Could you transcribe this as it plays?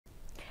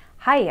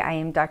Hi, I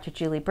am Dr.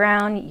 Julie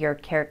Brown, your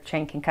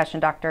trained concussion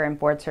doctor and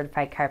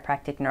board-certified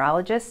chiropractic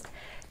neurologist.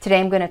 Today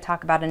I'm going to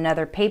talk about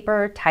another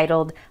paper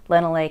titled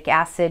Linoleic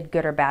Acid,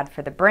 Good or Bad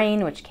for the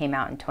Brain, which came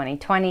out in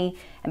 2020.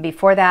 And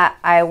before that,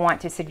 I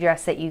want to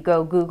suggest that you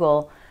go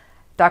Google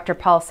Dr.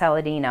 Paul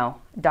Saladino,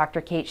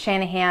 Dr. Cate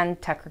Shanahan,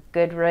 Tucker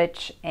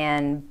Goodrich,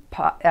 and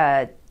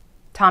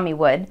Tommy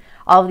Wood.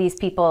 All of these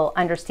people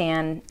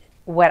understand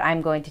what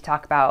I'm going to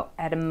talk about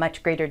at a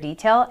much greater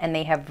detail, and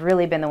they have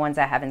really been the ones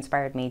that have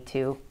inspired me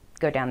to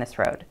go down this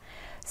road.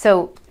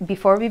 So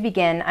before we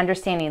begin,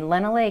 understanding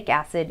linoleic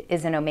acid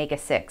is an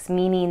omega-6,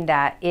 meaning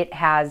that it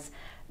has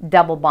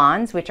double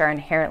bonds, which are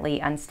inherently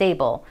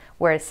unstable,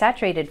 whereas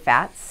saturated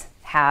fats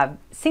have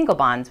single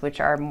bonds, which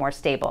are more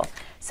stable.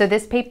 So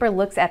this paper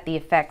looks at the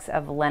effects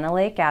of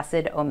linoleic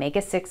acid,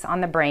 omega-6,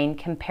 on the brain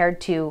compared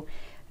to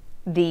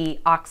the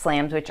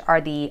oxalams, which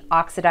are the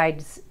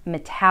oxidized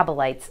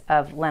metabolites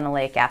of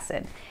linoleic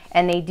acid.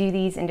 And they do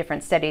these in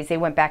different studies. They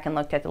went back and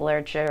looked at the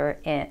literature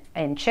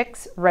in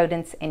chicks,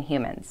 rodents, and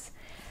humans.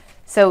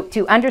 So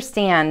to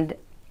understand,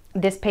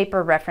 this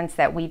paper referenced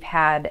that we've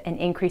had an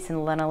increase in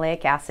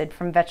linoleic acid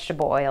from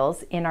vegetable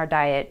oils in our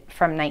diet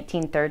from the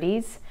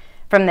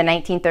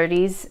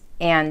 1930s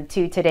and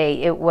to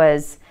today. It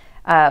was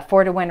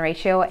 4-to-1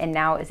 ratio, and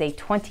now is a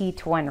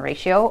 20-to-1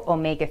 ratio,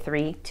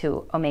 omega-3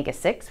 to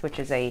omega-6, which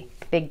is a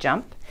big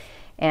jump.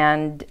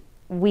 And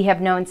we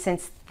have known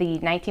since the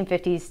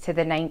 1950s to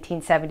the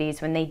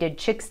 1970s, when they did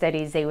chick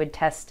studies, they would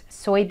test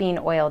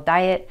soybean oil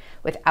diet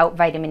without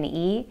vitamin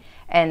E,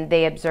 and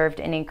they observed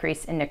an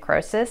increase in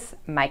necrosis,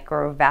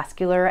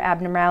 microvascular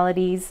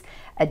abnormalities,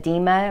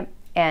 edema,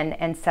 and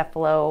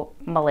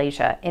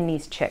encephalomalacia in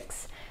these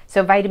chicks.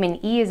 So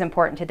vitamin E is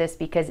important to this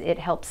because it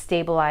helps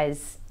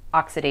stabilize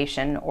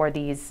oxidation, or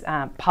these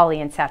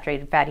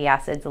polyunsaturated fatty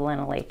acids,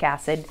 linoleic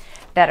acid,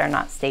 that are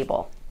not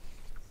stable.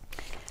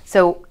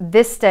 So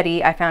this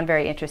study I found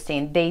very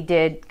interesting. They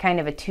did kind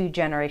of a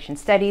 2-generation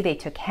study. They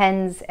took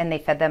hens and they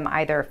fed them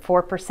either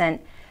 4%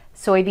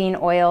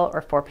 soybean oil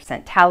or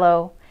 4%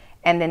 tallow,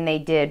 and then they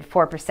did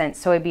 4%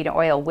 soybean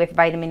oil with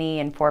vitamin E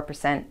and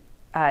 4%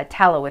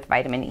 tallow with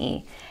vitamin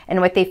E.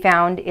 And what they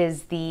found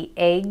is the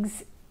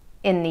eggs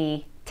in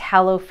the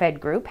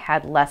tallow-fed group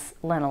had less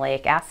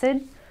linoleic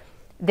acid.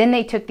 Then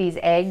they took these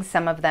eggs,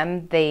 some of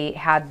them, they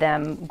had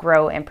them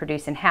grow and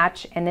produce and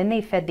hatch, and then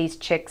they fed these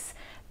chicks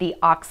the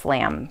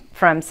oxalam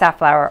from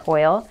safflower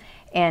oil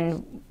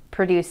and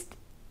produced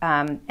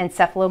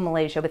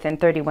encephalomalacia within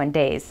 31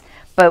 days.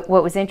 But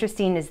what was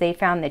interesting is they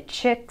found the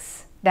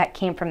chicks that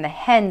came from the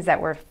hens that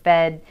were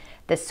fed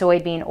the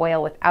soybean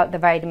oil without the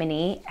vitamin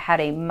E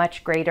had a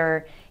much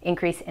greater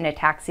increase in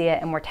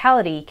ataxia and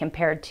mortality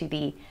compared to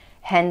the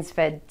hens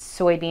fed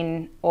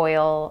soybean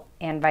oil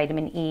and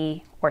vitamin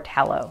E or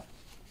tallow.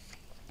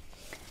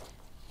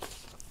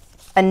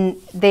 And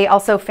they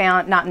also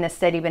found, not in this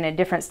study, but in a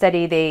different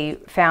study, they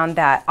found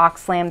that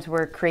oxalams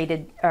were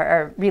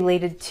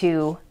related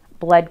to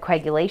blood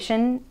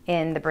coagulation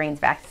in the brain's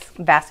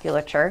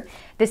vasculature.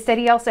 This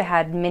study also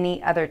had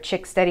many other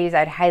chick studies.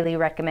 I'd highly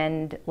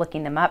recommend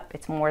looking them up.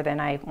 It's more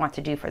than I want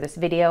to do for this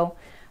video,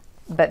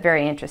 but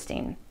very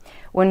interesting.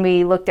 When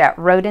we looked at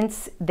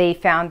rodents, they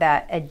found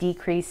that a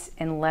decrease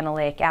in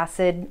linoleic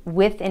acid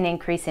with an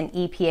increase in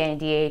EPA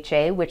and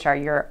DHA, which are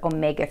your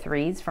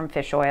omega-3s from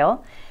fish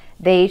oil.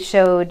 They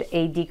showed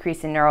a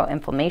decrease in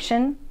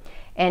neuroinflammation.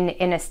 And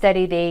in a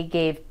study, they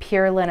gave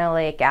pure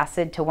linoleic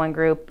acid to one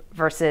group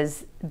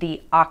versus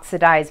the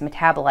oxidized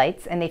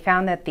metabolites. And they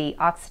found that the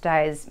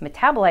oxidized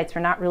metabolites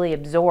were not really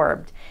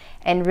absorbed.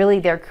 And really,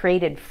 they're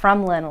created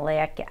from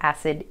linoleic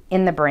acid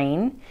in the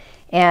brain.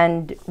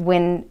 And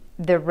when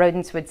the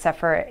rodents would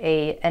suffer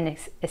an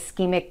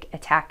ischemic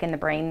attack in the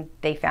brain,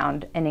 they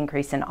found an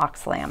increase in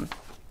oxalam.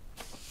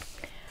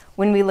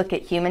 When we look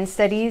at human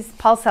studies,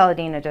 Paul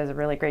Saladino does a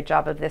really great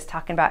job of this,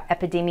 talking about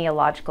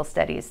epidemiological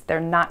studies. They're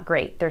not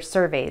great. They're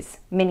surveys.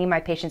 Many of my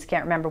patients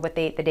can't remember what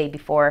they ate the day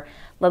before,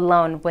 let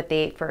alone what they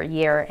ate for a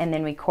year, and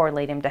then we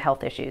correlate them to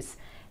health issues.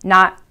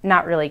 Not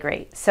really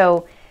great.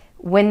 So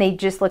when they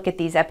just look at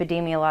these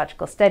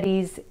epidemiological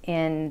studies,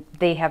 and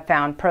they have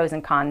found pros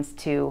and cons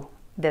to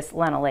this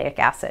linoleic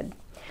acid.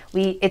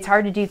 It's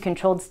hard to do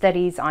controlled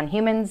studies on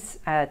humans.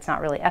 It's not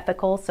really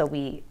ethical, so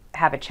we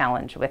have a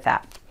challenge with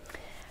that.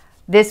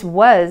 This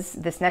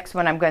next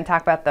one I'm going to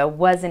talk about,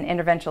 was an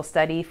interventional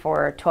study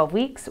for 12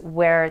 weeks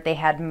where they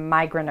had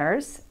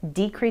migraineurs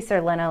decrease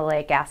their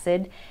linoleic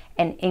acid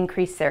and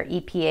increase their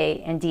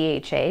EPA and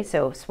DHA,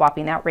 so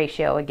swapping that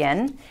ratio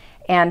again.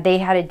 And they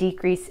had a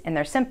decrease in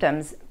their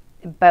symptoms,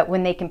 but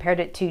when they compared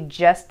it to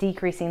just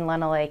decreasing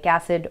linoleic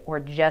acid or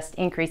just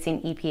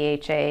increasing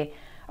EPA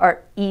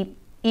or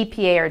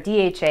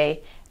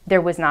DHA,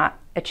 there was not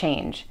a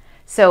change.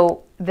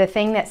 So the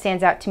thing that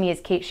stands out to me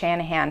is Cate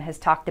Shanahan has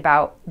talked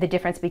about the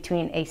difference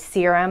between a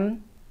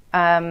serum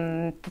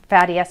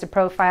fatty acid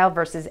profile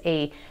versus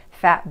a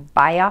fat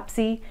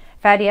biopsy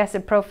fatty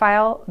acid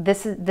profile.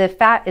 The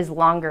fat is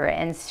longer,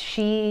 and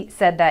she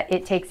said that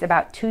it takes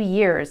about 2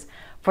 years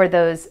for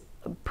those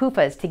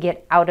PUFAs to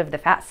get out of the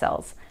fat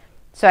cells.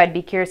 So I'd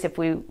be curious if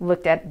we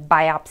looked at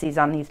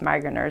biopsies on these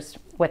migrantors,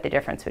 what the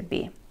difference would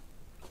be.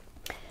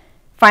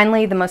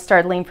 Finally, the most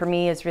startling for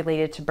me is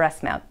related to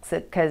breast milk,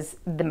 because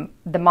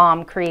the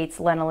mom creates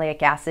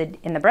linoleic acid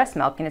in the breast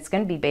milk, and it's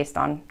going to be based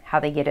on how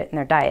they get it in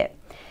their diet.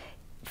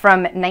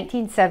 From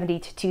 1970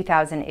 to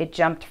 2000, it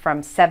jumped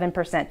from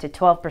 7% to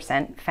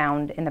 12%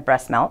 found in the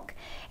breast milk,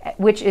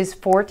 which is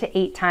 4 to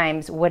 8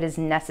 times what is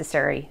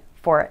necessary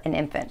for an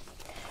infant.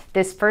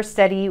 This first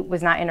study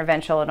was not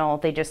interventional at all.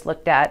 They just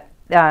looked at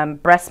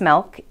breast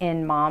milk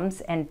in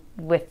moms and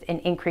with an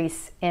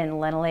increase in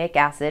linoleic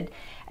acid,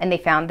 and they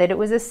found that it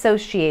was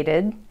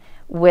associated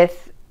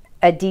with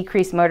a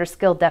decreased motor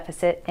skill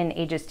deficit in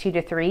ages 2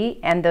 to 3,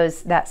 and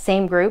that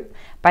same group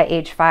by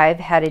age 5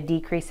 had a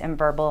decrease in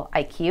verbal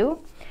IQ.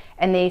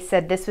 And they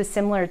said this was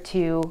similar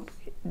to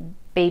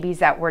babies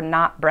that were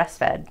not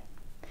breastfed.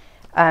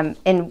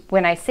 And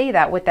when I say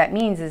that, what that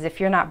means is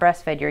if you're not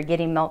breastfed, you're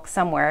getting milk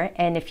somewhere,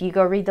 and if you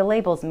go read the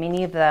labels,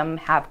 many of them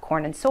have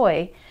corn and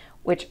soy,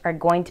 which are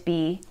going to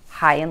be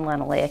high in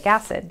linoleic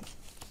acid.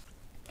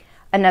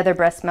 Another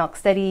breast milk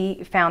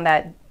study found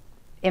that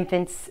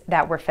infants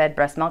that were fed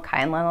breast milk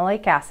high in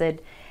linoleic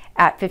acid,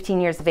 at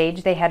 15 years of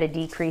age, they had a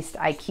decreased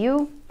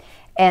IQ,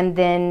 and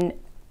then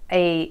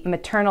a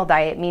maternal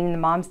diet, meaning the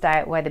mom's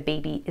diet while the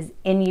baby is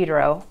in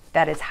utero,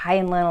 that is high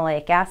in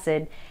linoleic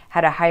acid,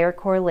 had a higher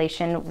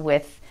correlation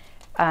with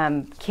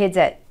kids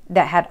that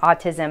had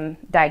autism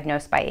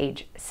diagnosed by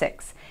age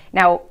 6.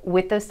 Now,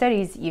 with those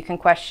studies, you can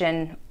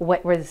question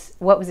what was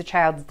a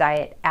child's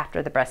diet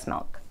after the breast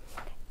milk.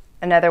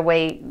 Another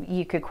way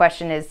you could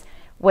question is,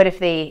 what if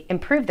they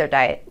improved their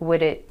diet?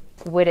 Would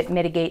it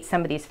mitigate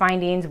some of these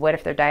findings? What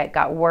if their diet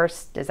got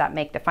worse? Does that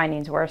make the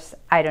findings worse?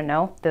 I don't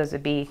know. Those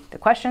would be the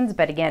questions,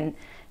 but again,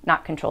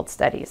 not controlled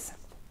studies.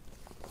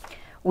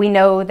 We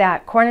know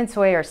that corn and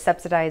soy are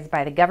subsidized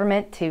by the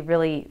government to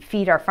really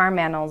feed our farm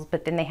animals,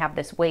 but then they have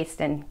this waste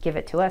and give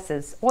it to us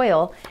as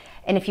oil.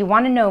 And if you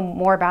want to know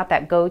more about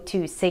that, go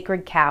to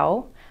Sacred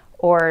Cow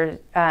or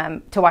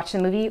to watch the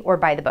movie or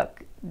buy the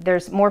book.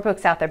 There's more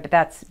books out there, but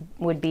that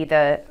would be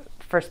the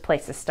first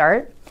place to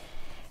start.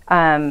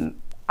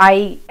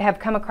 I have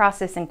come across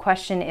this in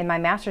question in my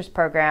master's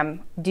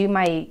program. Do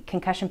my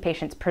concussion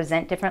patients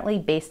present differently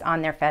based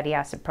on their fatty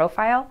acid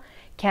profile?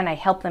 Can I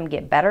help them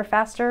get better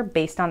faster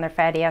based on their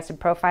fatty acid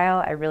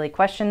profile? I really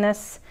question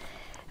this.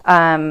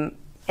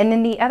 And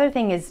then the other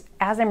thing is,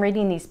 as I'm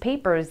reading these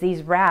papers,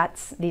 these rat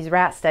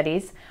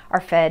studies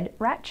are fed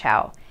rat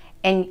chow.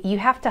 And you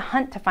have to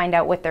hunt to find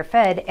out what they're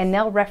fed, and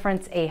they'll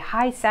reference a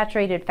high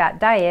saturated fat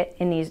diet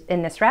in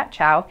this rat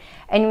chow.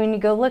 And when you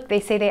go look,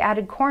 they say they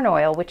added corn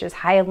oil, which is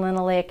high in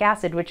linoleic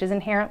acid, which is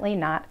inherently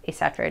not a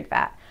saturated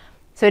fat.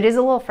 So it is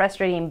a little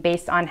frustrating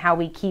based on how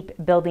we keep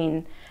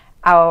building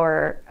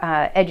our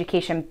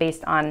education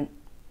based on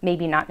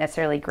maybe not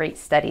necessarily great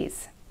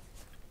studies.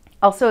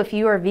 Also, if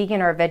you are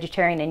vegan or a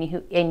vegetarian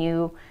and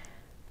you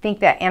think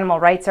that animal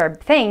rights are a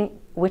thing,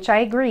 which I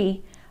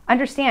agree,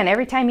 understand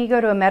every time you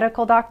go to a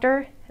medical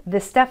doctor, the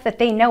stuff that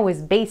they know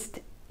is based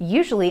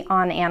usually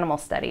on animal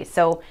studies.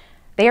 So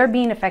they are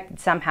being affected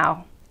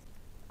somehow.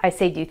 I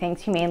say do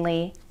things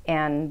humanely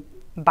and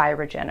buy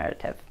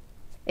regenerative.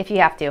 If you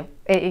have to,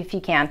 if you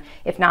can.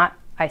 If not,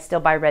 I still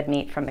buy red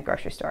meat from the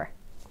grocery store.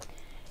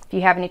 If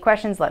you have any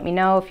questions, let me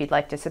know. If you'd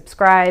like to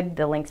subscribe,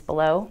 the link's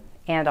below,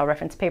 and I'll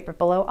reference paper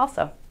below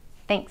also.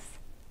 Thanks.